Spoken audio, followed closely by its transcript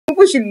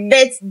People should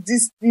let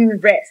this thing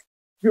rest.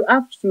 You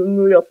have to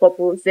know your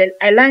purpose, then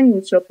align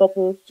with your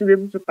purpose to be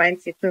able to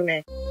find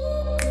fulfillment.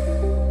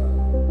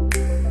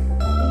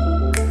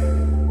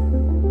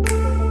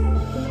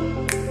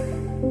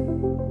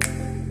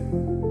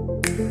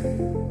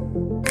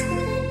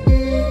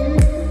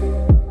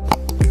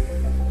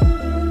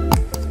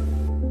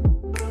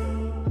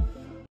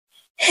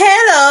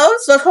 Hello,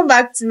 so welcome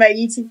back to my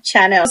YouTube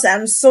channel. So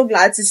I'm so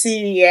glad to see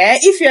you here.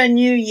 If you're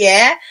new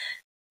here,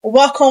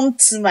 welcome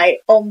to my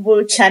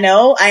humble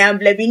channel. I am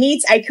Blebinit.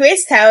 I create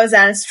styles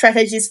and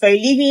strategies for a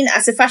living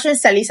as a fashion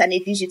stylist and a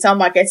digital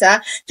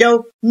marketer.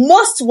 You're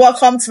most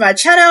welcome to my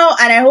channel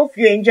and I hope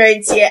you enjoy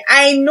it here.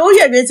 I know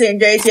you're going to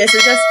enjoy it here, so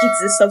just click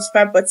the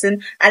subscribe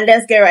button and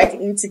let's get right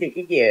into the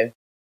video.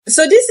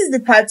 So this is the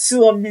part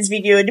 2 of this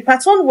video. The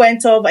part 1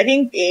 went up, I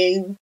think,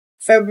 in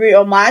February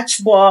or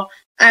March, but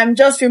I'm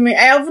just filming.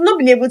 I have not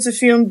been able to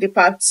film the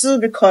part 2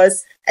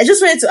 because I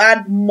just wanted to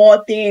add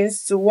more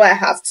things to what I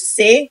have to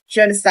say. Do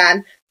you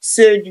understand?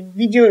 So the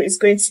video is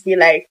going to be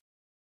like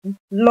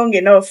long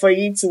enough for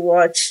you to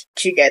watch.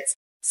 Do you get?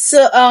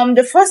 So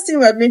the first thing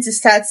we're going to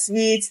start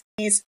with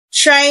is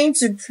trying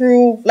to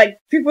prove, like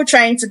people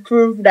trying to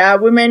prove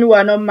that women who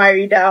are not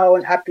married are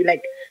unhappy,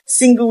 like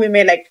single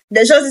women. Like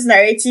there's just this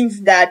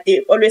narrative that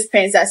they always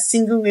paint that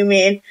single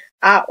women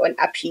are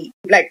unhappy.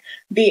 Like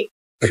the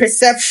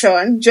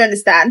perception, do you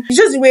understand? It's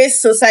just the way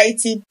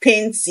society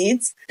paints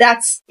it.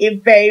 That's a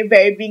very,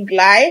 very big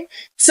lie.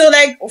 So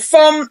like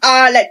from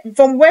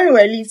when we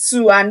were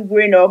little and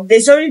growing up,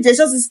 there's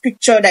just this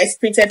picture that is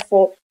painted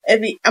for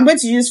every, I'm going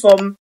to use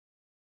from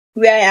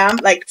where I am,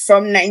 like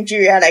from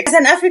Nigeria. Like as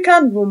an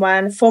African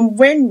woman, from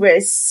when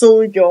we're so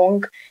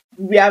young,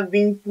 we have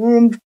been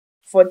groomed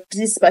for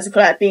this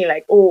particular thing.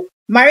 Like, oh,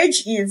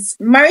 marriage is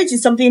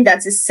something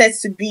that is said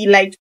to be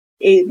like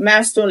a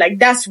milestone. Like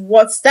that's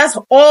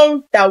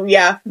all that we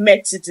are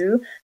meant to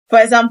do. For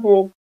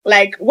example,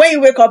 like when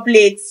you wake up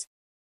late,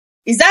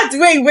 is that the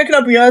way you wake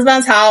up in your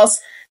husband's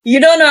house? You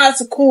don't know how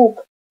to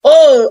cook.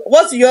 Oh,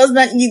 what do your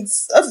husband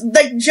eats?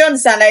 Like, do you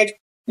understand? Like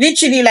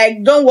literally,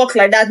 like don't walk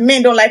like that.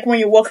 Men don't like when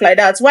you walk like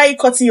that. Why are you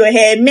cutting your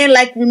hair? Men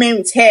like women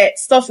with hair,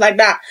 stuff like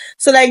that.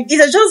 So like it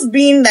has just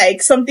been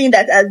like something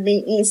that has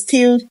been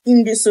instilled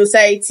in the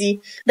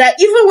society, that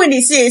even when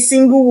they say a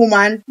single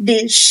woman,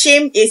 they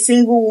shame a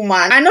single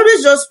woman. I know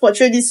they just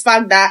portray this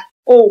fact that,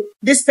 oh,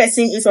 this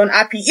person is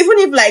unhappy. Even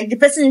if like the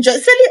person is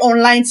just fairly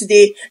online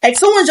today, like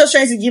someone's just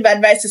trying to give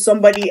advice to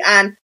somebody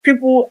and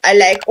people are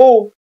like,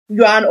 oh,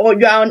 you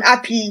are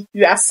unhappy.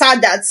 You are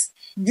sad that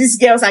these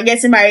girls are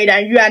getting married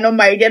and you are not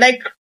married. They're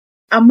like,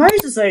 I'm married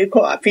to somebody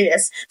called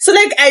happiness. So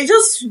like, I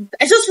just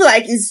feel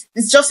like it's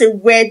just a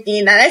weird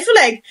thing. And I feel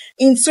like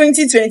in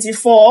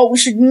 2024, we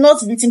should not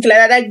be thinking like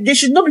that. Like, there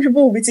should not be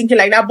people who be thinking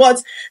like that.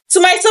 But to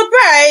my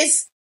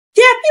surprise,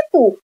 there are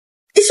people.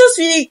 It's just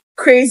really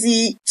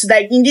crazy to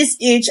like in this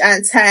age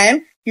and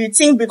time, you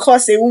think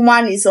because a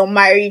woman is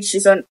unmarried,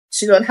 she's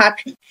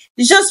unhappy.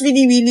 It's just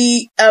really,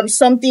 really,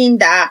 something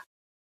that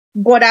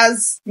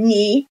bothers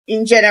me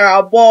in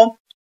general. But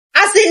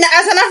as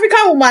an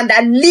African woman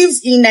that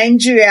lives in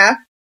Nigeria,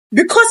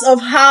 because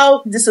of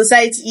how the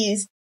society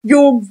is,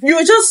 you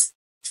just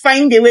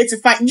find a way to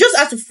you just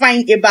have to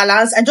find a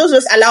balance and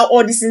just allow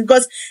all these things.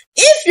 Because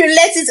if you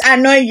let it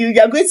annoy you,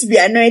 you're going to be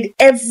annoyed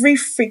every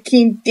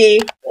freaking day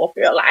of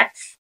your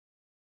life.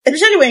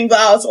 Especially when you go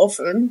out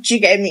often. Do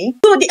you get me?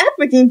 So the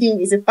heartbreaking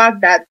thing is the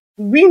fact that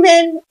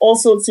women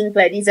also think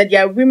like this, that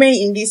there are women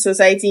in this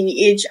society in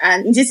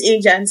this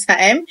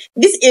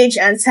age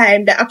and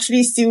time that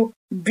actually still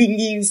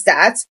believes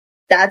that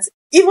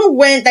even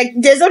when like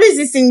there's always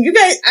this thing, you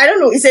guys, I don't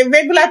know, it's a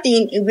regular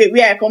thing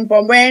where I come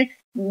from, when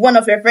one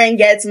of your friends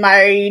gets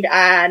married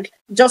and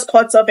just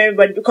cuts off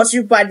everybody because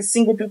you are the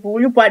single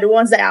people, you are the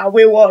ones that are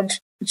wayward.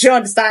 Do you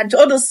understand?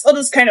 All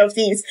those kind of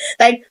things.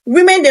 Like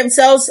women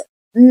themselves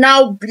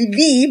now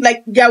believe,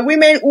 like there are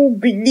women who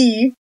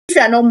believe if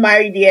you are not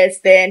married yet,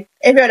 then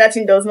every other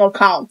thing does not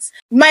count.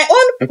 My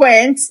own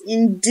point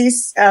in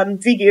this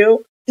video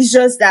is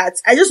just that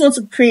I just want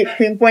to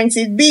pinpoint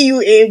it. Be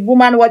you a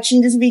woman watching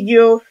this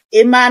video,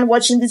 a man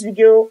watching this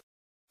video,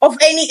 of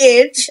any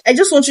age, I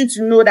just want you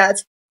to know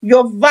that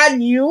your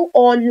value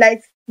or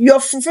like your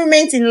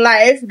fulfillment in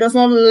life does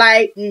not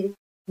lie in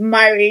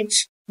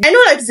marriage. I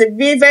know that it's a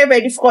very, very,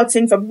 very difficult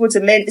thing for people to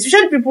learn,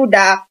 especially people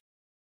that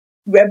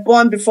were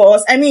born before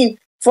us. I mean,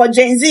 for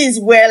Gen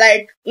Zs, we're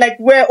like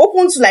we're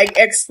open to like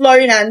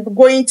exploring and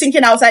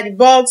thinking outside the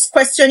box,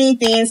 questioning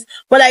things.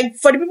 But like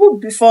for the people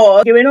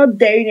before, they were not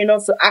daring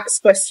enough to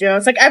ask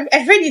questions. Like I've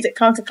heard it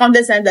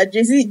countless times that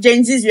Gen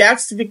Zs, you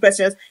ask stupid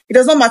questions. It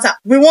does not matter.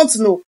 We want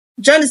to know.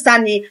 Do you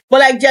understand me?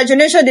 But like their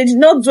generation, they did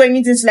not do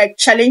anything to like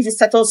challenge the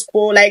status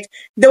quo. Like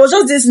there was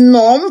just this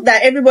norm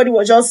that everybody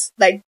was just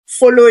like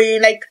following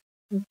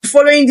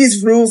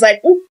these rules.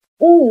 Like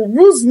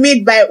rules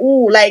made by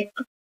like.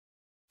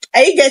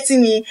 Are you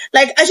getting me?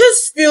 Like, I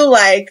just feel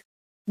like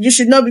you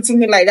should not be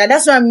thinking like that.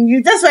 That's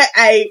why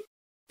I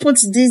put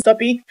this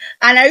topic,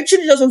 and I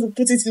actually just want to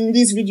put it in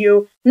this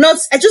video.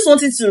 I just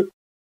wanted to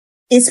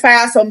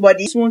inspire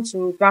somebody. I just want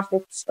to wrap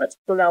up this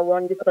particular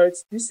one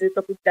because this is a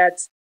topic that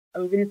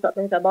I'm really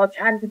passionate about.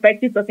 And if I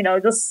keep talking,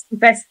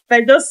 if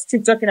I just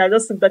keep talking, I'll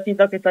just keep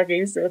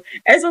talking. So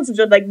I just want to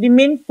just like the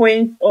main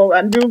point or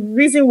the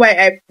reason why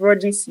I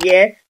brought this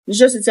here is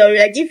just to tell you,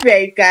 like, if you're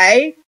a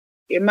guy,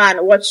 a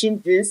man watching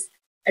this,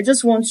 I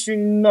just want you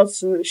not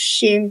to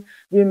shame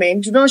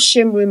women. Do not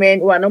shame women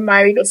who are not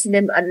married or see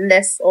them as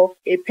less of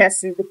a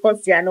person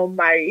because they are not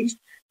married.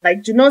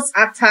 Like, do not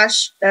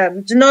reduce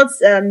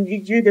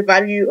the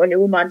value on a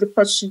woman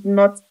because she's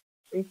not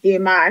a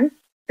man.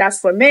 That's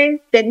for men.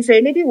 Then if you're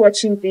a lady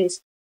watching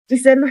this,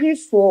 if you're looking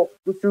for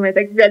fulfillment,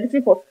 like if you're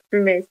looking for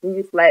fulfillment in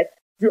this life,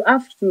 you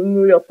have to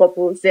know your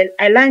purpose. Then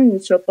align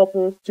with your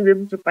purpose to be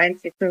able to find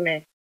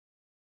fulfillment.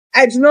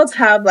 I do not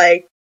have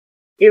like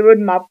a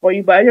roadmap for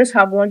you, but I just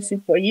have one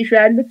thing for you. If you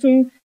are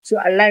looking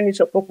to align with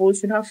your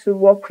purpose, you have to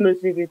work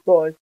closely with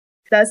God.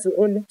 That's the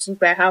only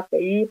tip I have for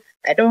you.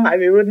 I don't have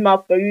a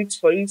roadmap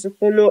for you to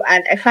follow,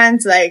 and I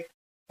can't like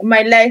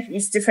my life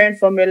is different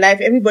from your life.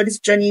 Everybody's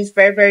journey is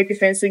very, very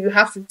different, so you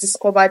have to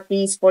discover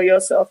things for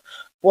yourself.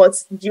 But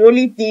the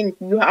only thing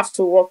you have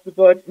to work with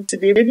God to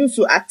be able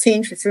to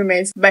attain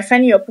fulfillment by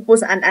finding your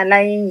purpose and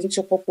aligning with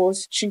your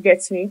purpose. She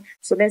gets me.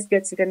 So let's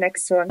get to the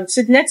next one.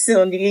 So the next thing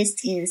on the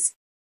list is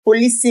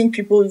policing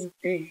people's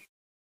grief.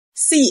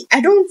 See,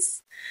 the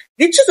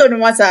truth of the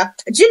matter,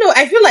 do you know,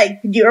 I feel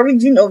like the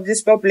origin of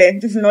this problem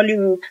is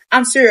Nollywood.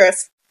 I'm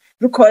serious.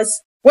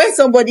 Because when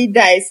somebody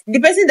dies, the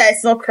person that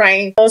is not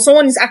crying or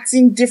someone is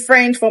acting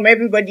different from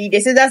everybody,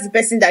 they say that's the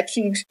person that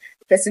killed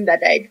the person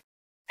that died.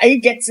 Are you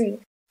getting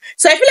it?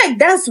 So I feel like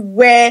that's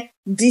where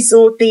this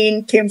whole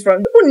thing came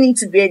from. People need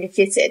to be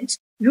educated.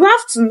 You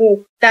have to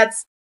know that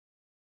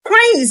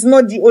crying is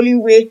not the only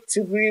way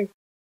to grieve.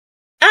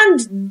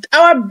 And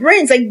our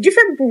brains, like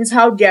different people with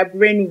how their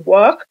brain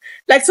work.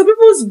 Like some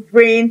people's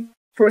brain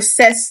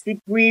process the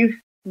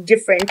grief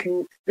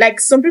differently.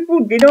 Like some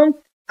people, they don't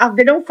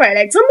cry.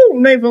 Like some people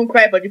will not even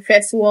cry for the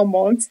first 1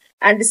 month,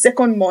 and the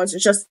second month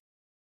is just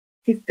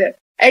hit them.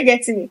 Are you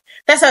getting it?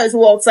 That's how it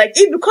works. Like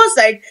because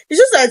like it's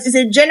just that it's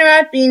a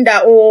general thing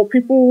that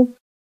people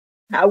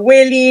are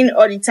wailing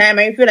all the time,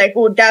 and you feel like,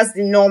 oh, that's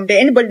the norm. Then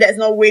anybody that's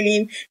not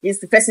wailing is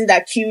the person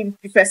that killed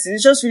the person.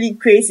 It's just really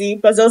crazy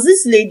because there was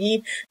this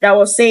lady that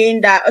was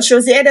saying that she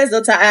was the eldest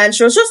daughter, and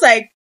she was just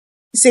like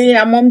saying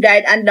her mom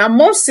died, and her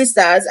mom's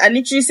sisters are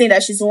literally saying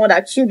that she's the one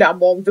that killed her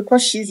mom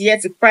because she's here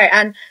to cry.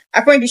 And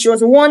apparently she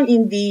was the one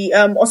in the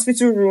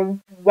hospital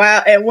room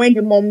while when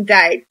the mom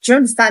died. Do you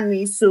understand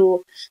me?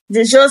 So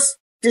there's just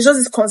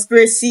this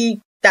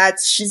conspiracy that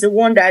she's the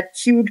one that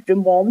killed the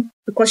mom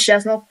because she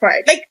has not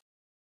cried. Like,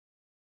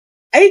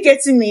 are you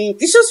getting me?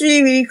 It's just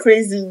really, really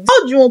crazy.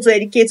 How do you want to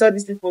educate all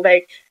these people?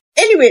 Like,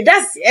 anyway,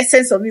 that's the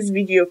essence of this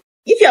video.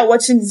 If you are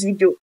watching this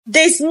video,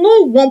 there's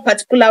no one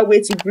particular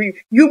way to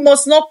grieve. You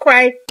must not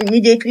cry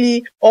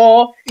immediately,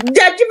 or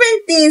there are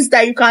different things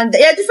that you can,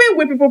 there are different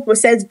ways people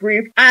process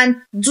grief, and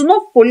do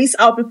not police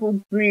how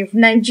people grieve.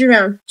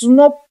 Nigerians, do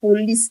not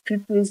police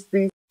people's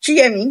grief. Do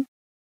you hear me?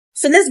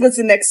 So let's go to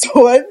the next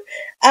one.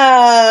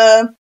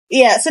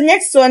 Yeah, so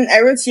next one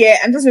I wrote here,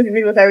 I'm just going to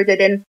read what I wrote, and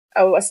then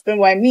I will explain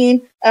what I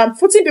mean.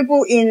 Putting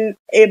people in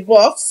a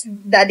box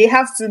that they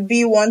have to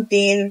be one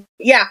thing.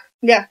 Yeah.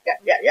 That's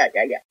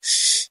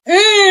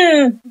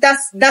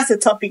a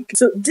topic.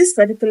 So this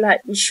particular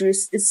issue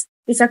is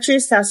it actually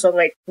starts from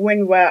like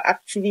when we're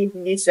actually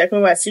released, like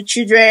when we're still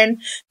children.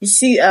 You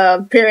see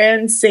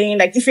parents saying,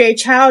 like, if you're a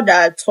child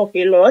that talk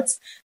a lot,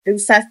 they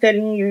start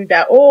telling you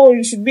that, oh,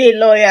 you should be a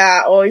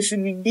lawyer, or you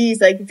should be this.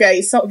 Like, if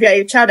you're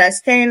a child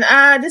that's saying,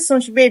 this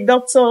one should be a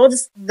doctor, or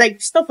this,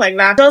 like, stuff like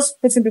that. Just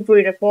putting people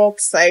in a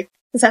box, like,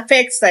 it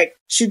affects, like,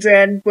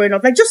 children growing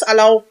up. Like, just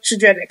allow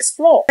children to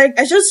explore. Like,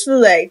 I just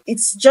feel like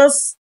it's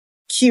just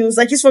kills,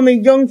 like, it's from a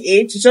young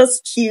age, it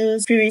just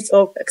kills spirit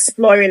of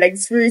exploring, like,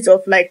 spirit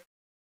of, like,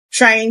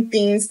 trying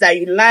things that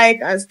you like,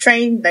 and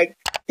trying, like,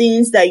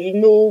 things that you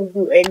know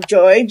you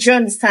enjoy. Do you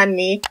understand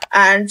me?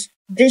 And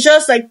they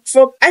just like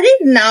I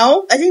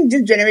think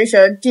this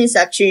generation things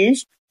have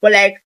changed. But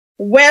like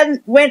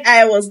when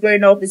I was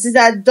growing up, this is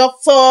a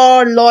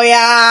doctor,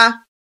 lawyer,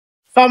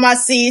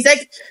 pharmacist,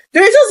 like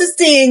there was just this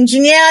thing,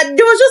 engineer. There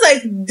was just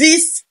like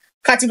this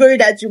category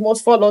that you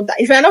must follow. That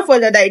if you're not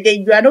following that,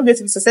 then you are not going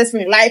to be successful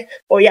in life,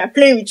 or you are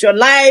playing with your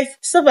life,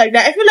 stuff like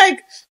that. I feel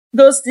like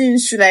those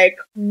things should like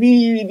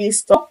really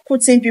stop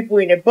putting people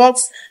in a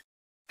box.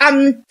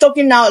 I'm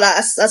talking now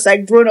as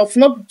like grown up,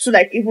 not to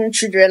like even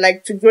children,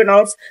 like to grown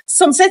ups.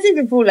 Some certain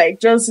people like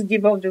just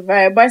give up the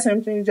vibe, buy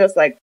something, just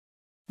like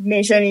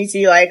mention it to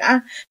you, like,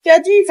 you're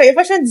doing for your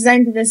fashion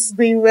design business is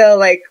going well,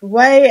 like,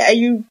 why are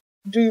you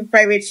doing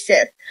private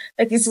chef?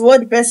 Like, it's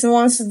what the person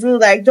wants to do.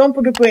 Like, don't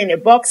put people in a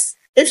box.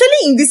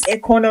 Especially in this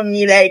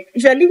economy, like,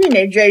 if you're living in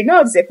Nigeria, you know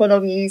how this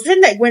economy is.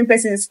 Especially like when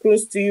person is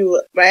close to you,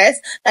 right?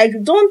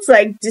 Like, don't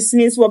like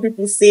dismiss what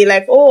people say.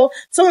 Like, oh,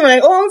 someone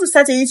like, oh, I want to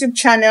start a YouTube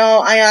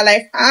channel, and you're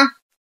like,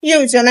 you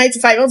with your 9 to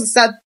 5, you want to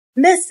start.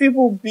 Let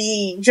people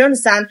be. Do you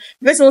understand?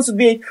 If person wants to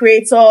be a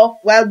creator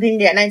while doing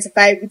their 9 to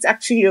 5, it's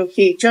actually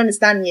okay. Do you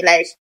understand me?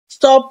 Like,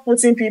 Stop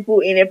putting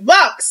people in a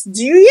box.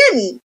 Do you hear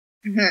me?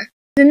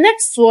 The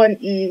next one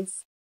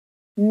is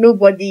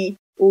nobody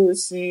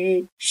owes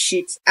you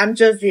shit. I'm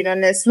just being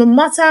honest. No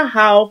matter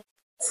how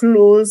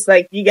close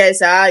like you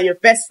guys are, your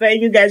best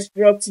friend, you guys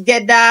grew up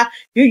together,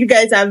 you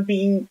guys have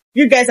been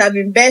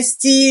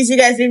besties, you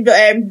guys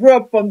grew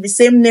up from the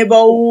same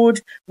neighborhood,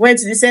 went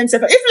to the same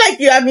sector. If like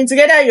you have been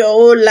together your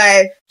whole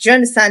life, do you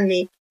understand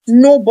me?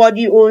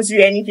 Nobody owes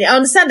you anything. I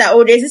understand that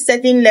there's a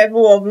certain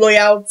level of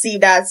loyalty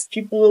that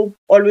people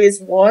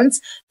always want,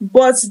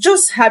 but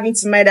just having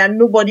to mind that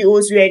nobody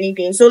owes you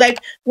anything. So like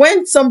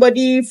when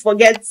somebody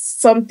forgets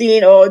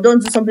something or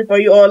don't do something for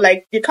you, or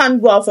like they can't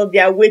go out of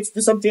their way to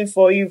do something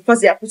for you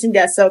because they are putting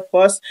themselves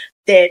first,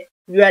 then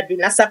you are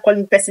the start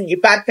calling the person a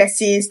bad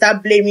person,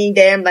 start blaming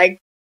them. Like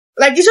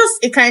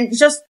it's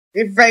just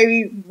a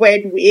very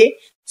weird way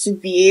to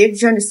behave.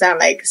 Do you understand?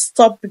 Like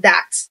stop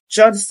that.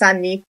 Do you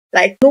understand me?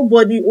 Like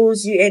nobody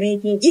owes you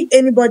anything. If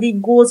anybody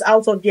goes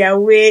out of their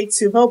way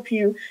to help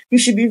you, you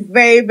should be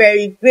very,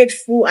 very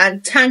grateful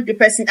and thank the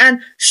person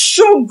and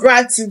show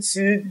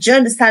gratitude. Do you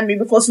understand me?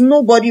 Because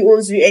nobody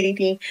owes you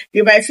anything.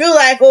 You might feel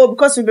like, oh,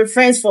 because we've been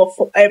friends for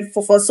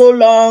so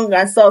long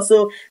and stuff,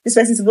 so this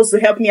person is supposed to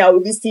help me out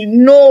with this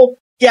thing. No,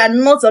 they are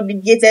not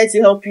obligated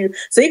to help you.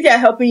 So if they are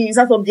helping you, it's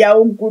out of their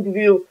own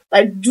goodwill.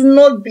 Like do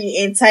not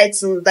be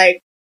entitled.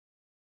 Like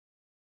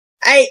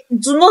I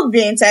do not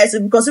be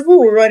entitled, because people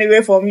will run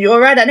away from you. Or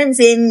rather, let me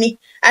say me.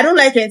 I don't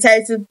like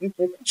entitled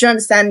people. Do you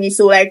understand me?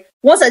 So like,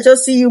 once I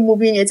just see you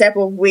moving a type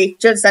of way, do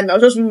you understand me?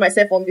 I'll just remove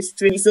myself from the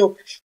situation. So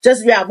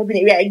just we are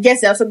moving away. I guess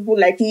there are some people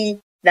like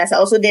me that's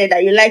also there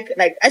that you like.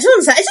 Like I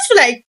just feel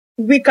like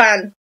we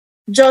can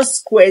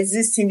just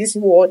coexist in this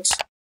world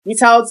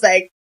without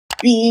like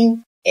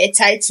being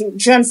entitled.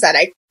 Do you understand?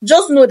 Like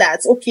just know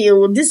that okay,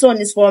 well, this one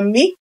is for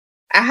me.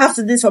 I have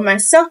to do this for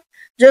myself.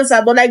 Just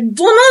but like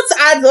do not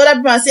add other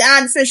people and say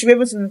this person should be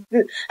able to do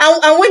it.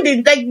 And when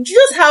they like you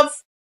just have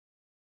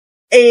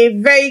a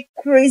very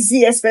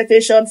crazy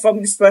expectation from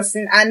this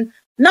person, and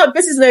now the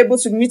person is not able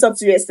to meet up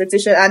to your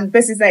expectation, and the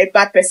person is not a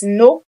bad person.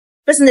 No,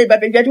 the person is a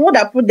bad person. You're the one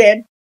that put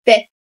them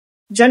there.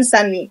 Do you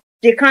understand me?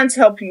 They can't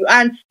help you,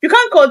 and you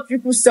can't call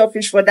people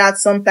selfish for that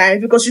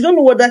sometimes, because you don't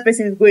know what that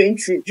person is going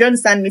through. Do you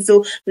understand me?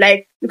 So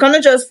like you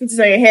cannot just put it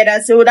on your head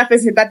and say, oh, that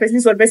person is a bad person,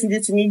 this is what the person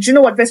did to me. Do you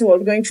know what the person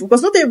was going through?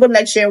 Because not everybody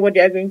like sharing what they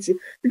are going through.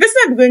 The person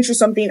might be going through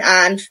something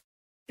and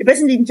the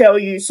person didn't tell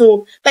you.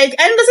 So like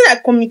I understand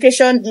that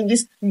communication in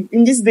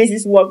this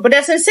basis work, but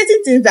there's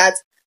certain things that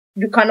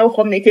you cannot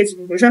communicate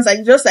with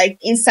people. Just like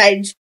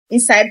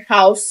inside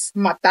house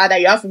matter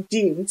that you have to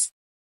deal with.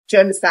 Do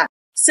you understand?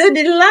 So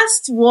the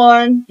last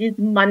one is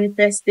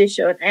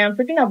manifestation. I am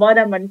talking about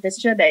that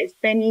manifestation that is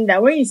pending,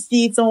 that when you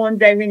see someone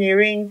driving a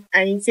range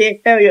and you say,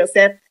 tell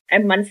yourself, I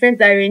manifest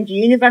that range, the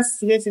universe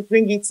is going to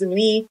bring it to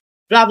me,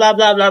 blah, blah,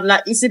 blah, blah, blah.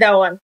 You see that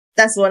one?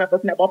 That's the one I'm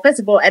talking about. First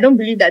of all, I don't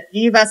believe that the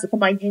universe will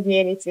come and give me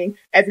anything.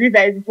 I believe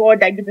that it's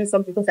God that gives me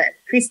something, because I'm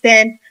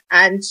Christian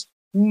and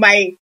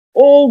my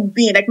whole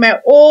being, like my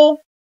whole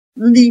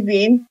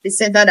living is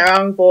centered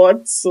around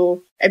God.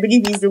 So I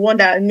believe He's the one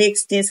that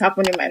makes things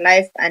happen in my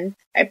life, and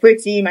I pray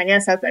to Him and He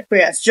answers my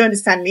prayers. Do you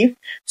understand me?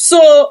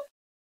 So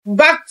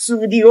back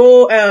to the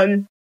whole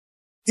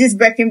this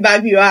breaking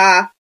bag, you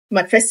are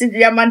manifesting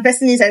it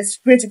and it's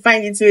going to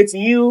find its way to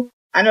you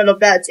and all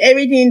of that.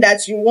 Everything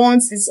that you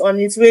want is on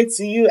its way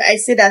to you. I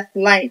say that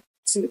line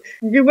too.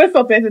 You wake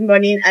up every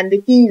morning and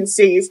the thing you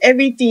say is,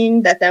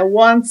 everything that I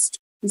want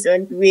is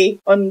on its way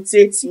to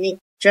me. Do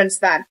you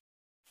understand?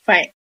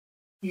 Fine.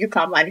 You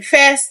can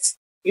manifest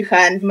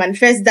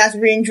that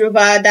Range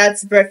Rover, that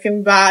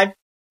breaking bag,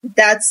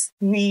 that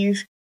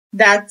weave,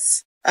 that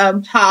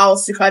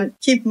house. You can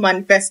keep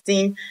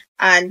manifesting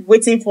and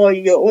waiting for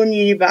your own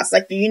universe,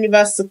 like the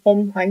universe to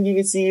come and give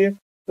it to you.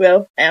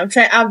 Well, I've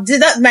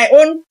did that. My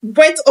own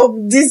point of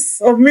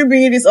me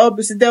bringing this up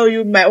is to tell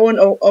you my own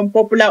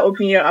unpopular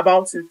opinion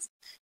about it.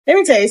 Let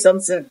me tell you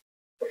something.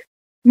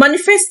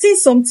 Manifesting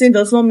something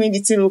does not mean the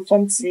thing will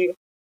come to you.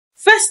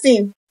 First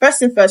thing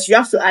first, you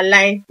have to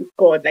align with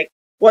God. Like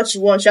what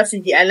you want, you have to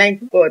be aligned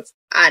with God,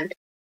 and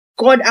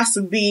God has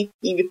to be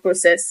in the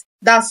process.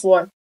 That's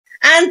one.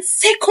 And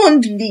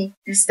secondly,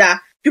 is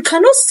that you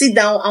cannot sit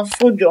down and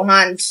fold your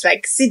hands,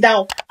 like sit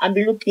down and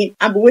be looking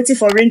and be waiting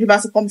for Range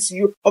Rover to come to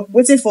you, or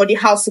waiting for the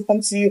house to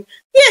come to you.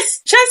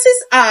 Yes,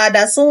 chances are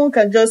that someone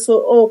can just say,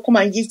 oh, come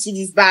and give to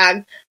this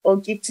bag or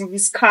give to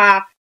this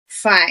car.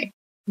 Fine.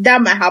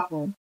 That might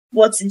happen.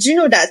 But do you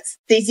know that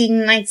there's a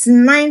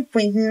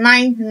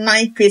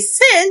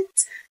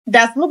 99.99%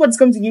 that nobody's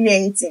going to give you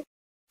anything?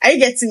 Are you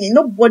getting me?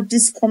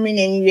 Nobody's coming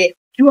anywhere.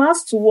 You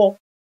have to work.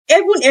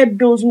 Even help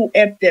those who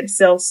help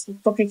themselves.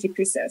 Talking to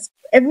Christians.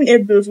 Even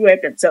help those who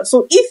help themselves.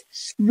 So if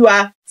you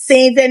are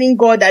telling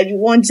God that you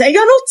want, you're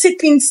not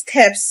taking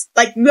steps.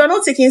 Like you are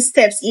not taking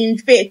steps in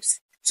faith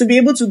to be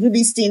able to do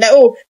this thing. Like,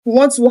 oh, you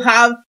want to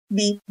have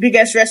the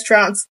biggest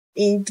restaurant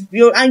and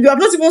you have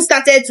not even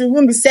started to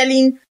even be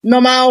selling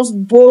normal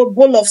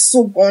bowl of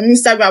soup on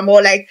Instagram,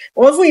 or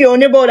even your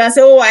neighbor would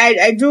say, oh,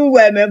 I do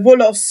a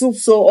bowl of soup,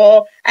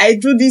 or I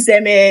do this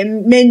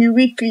menu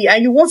weekly,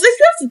 and you have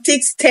to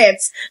take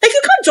steps. Like,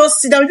 you can't just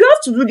sit down, you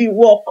have to do the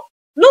work.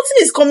 Nothing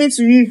is coming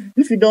to you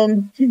if you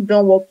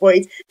don't work for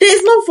it. There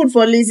is no food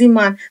for lazy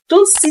man.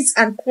 Don't sit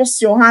and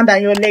cross your hand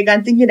and your leg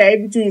and thinking that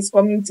everything is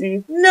coming to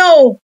you.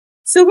 No.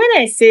 So when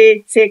I say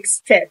take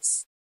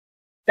steps,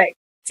 like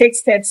take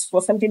steps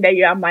for something that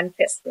you are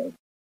manifesting,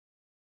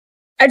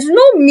 I do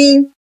not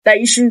mean that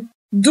you should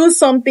do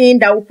something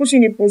that will put you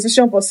in a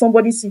position for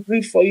somebody to do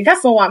it for you.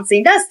 That's not what I'm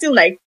saying. That's still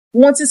like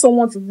wanting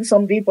someone to do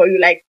something for you.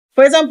 Like,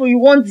 for example, you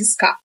want this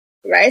car,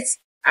 right?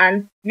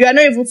 And you are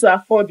not able to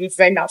afford it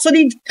right now.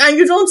 And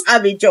you don't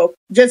have a job.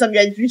 You're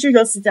literally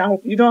just sitting at home.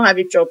 You don't have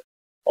a job.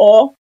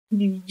 Or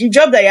the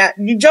job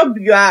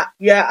you are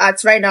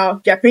at right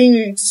now, they're paying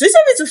you. So you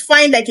need to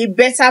find like a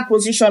better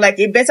position,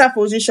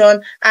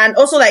 and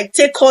also like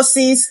take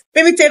courses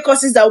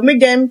that will make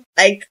them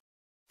like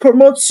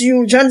promote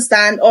you, do you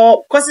understand?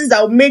 Or courses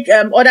that will make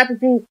other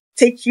people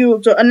take you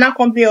to another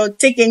company, or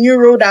take a new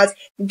road out,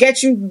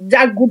 get you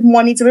that good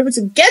money to be able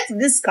to get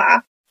this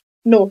car.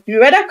 No,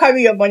 you rather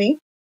carry your money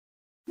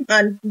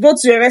and go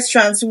to a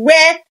restaurant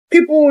where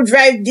people will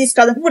drive these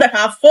cars, and people that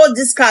can afford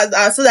these cars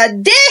so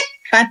that they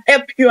can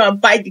help you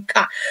and buy the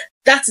car.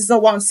 That is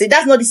not what I'm saying.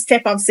 That's not the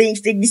step I'm saying.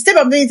 The step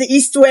I'm saying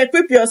is to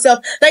equip yourself.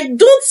 Like,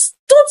 do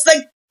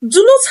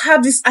not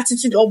have this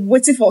attitude of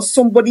waiting for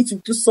somebody to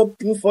do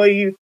something for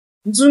you.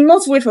 Do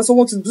not wait for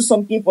someone to do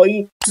something for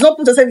you. Do not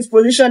put yourself in this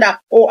position that,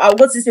 oh, I'll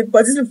go to this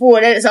because this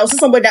before, I'll see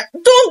somebody that.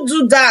 Don't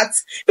do that.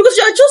 Because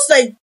you're just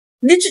like,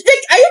 are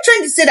you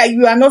trying to say that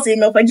you are not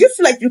enough? And do you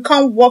feel like you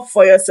can't work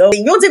for yourself?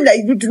 You don't think that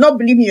you do not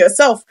believe in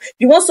yourself.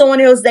 You want someone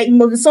else, that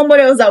must be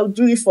somebody else that will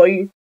do it for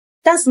you.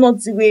 That's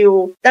not the way.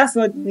 Oh, that's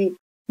not the way.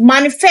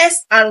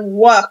 Manifest and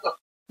work.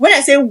 When I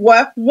say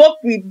work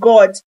with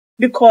God.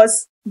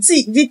 Because,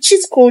 see, the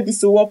cheat code is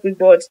to work with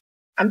God.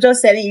 I'm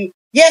just telling you.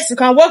 Yes, you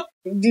can work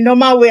the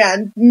normal way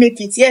and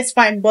make it. Yes,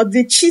 fine. But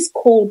the cheat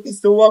code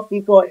is to work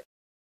with God.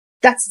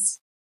 That's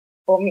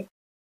for me.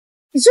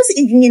 It's just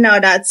easy now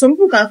that some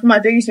people can come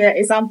and tell you an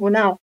example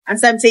now. And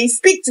so I'm saying,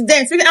 speak to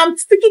them. I'm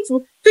speak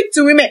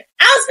to women.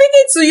 I'm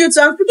speaking to you too.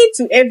 I'm speaking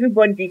to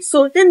everybody.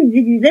 So let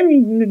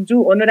me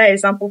do another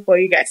example for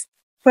you guys.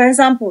 For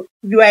example,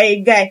 you are a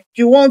guy.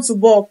 You want to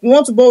ball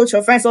with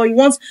your friends, or you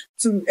want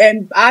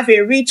to have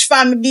a rich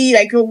family.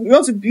 Like, you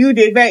want to build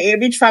a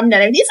rich family.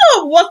 And instead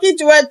of working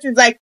towards it,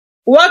 like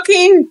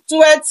working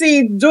towards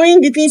it,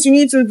 doing the things you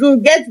need to do,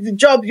 get the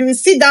job, you will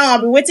sit down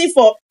and be waiting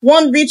for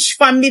one rich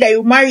family that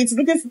you marry. It's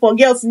looking for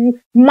girls. You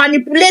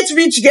manipulate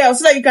rich girls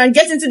so that you can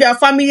get into their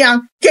family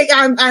and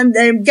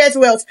get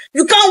wealth.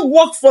 You can't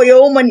work for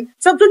your own money.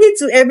 So I'm talking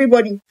to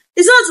everybody.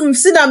 It's not to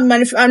sit down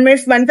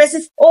and manifest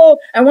it. Oh,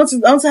 I want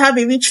to have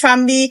a rich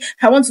family.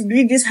 I want to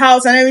build this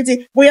house and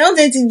everything. But you're not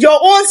taking your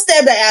own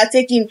step that you are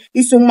taking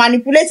is to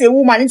manipulate a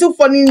woman into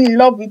falling in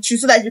love with you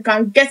so that you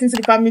can get into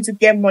the family to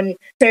get money.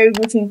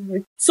 Terrible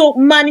thing. So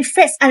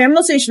manifest. And I'm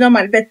not saying you should not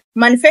manifest.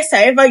 Manifest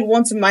however you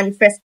want to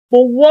manifest,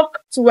 but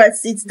work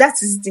towards it.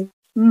 That is the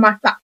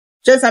matter.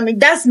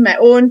 That's my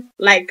own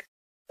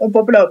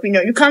unpopular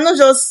opinion. You cannot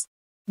just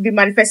be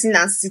manifesting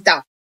and sit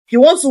down. You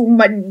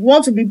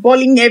want to be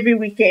balling every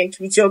weekend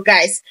with your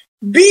guys.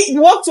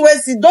 Work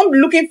towards it. Don't be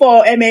looking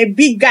for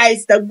big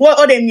guys that go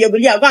all them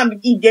go and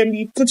eat them,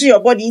 be putting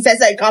your body inside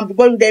so you can't be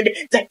balling them.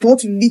 Like, you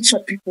want to leech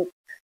up people.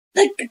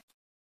 Like,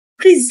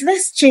 please,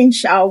 let's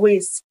change our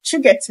ways. You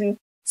get me?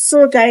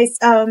 So guys,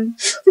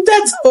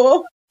 that's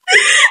all.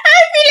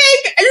 I feel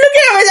like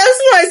looking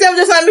at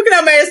myself, I'm looking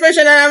at my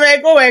expression and I'm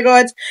like, oh my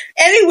god.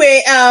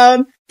 Anyway,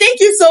 thank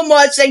you so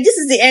much. Like, this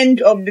is the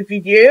end of the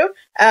video.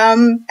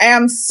 I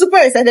am super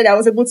excited I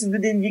was able to do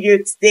this video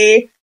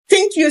today.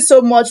 Thank you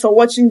so much for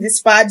watching this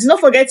far. Do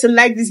not forget to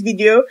like this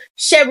video,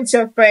 share with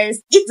your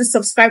friends, hit the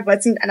subscribe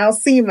button, and I'll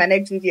see you in my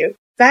next video.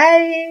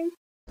 Bye.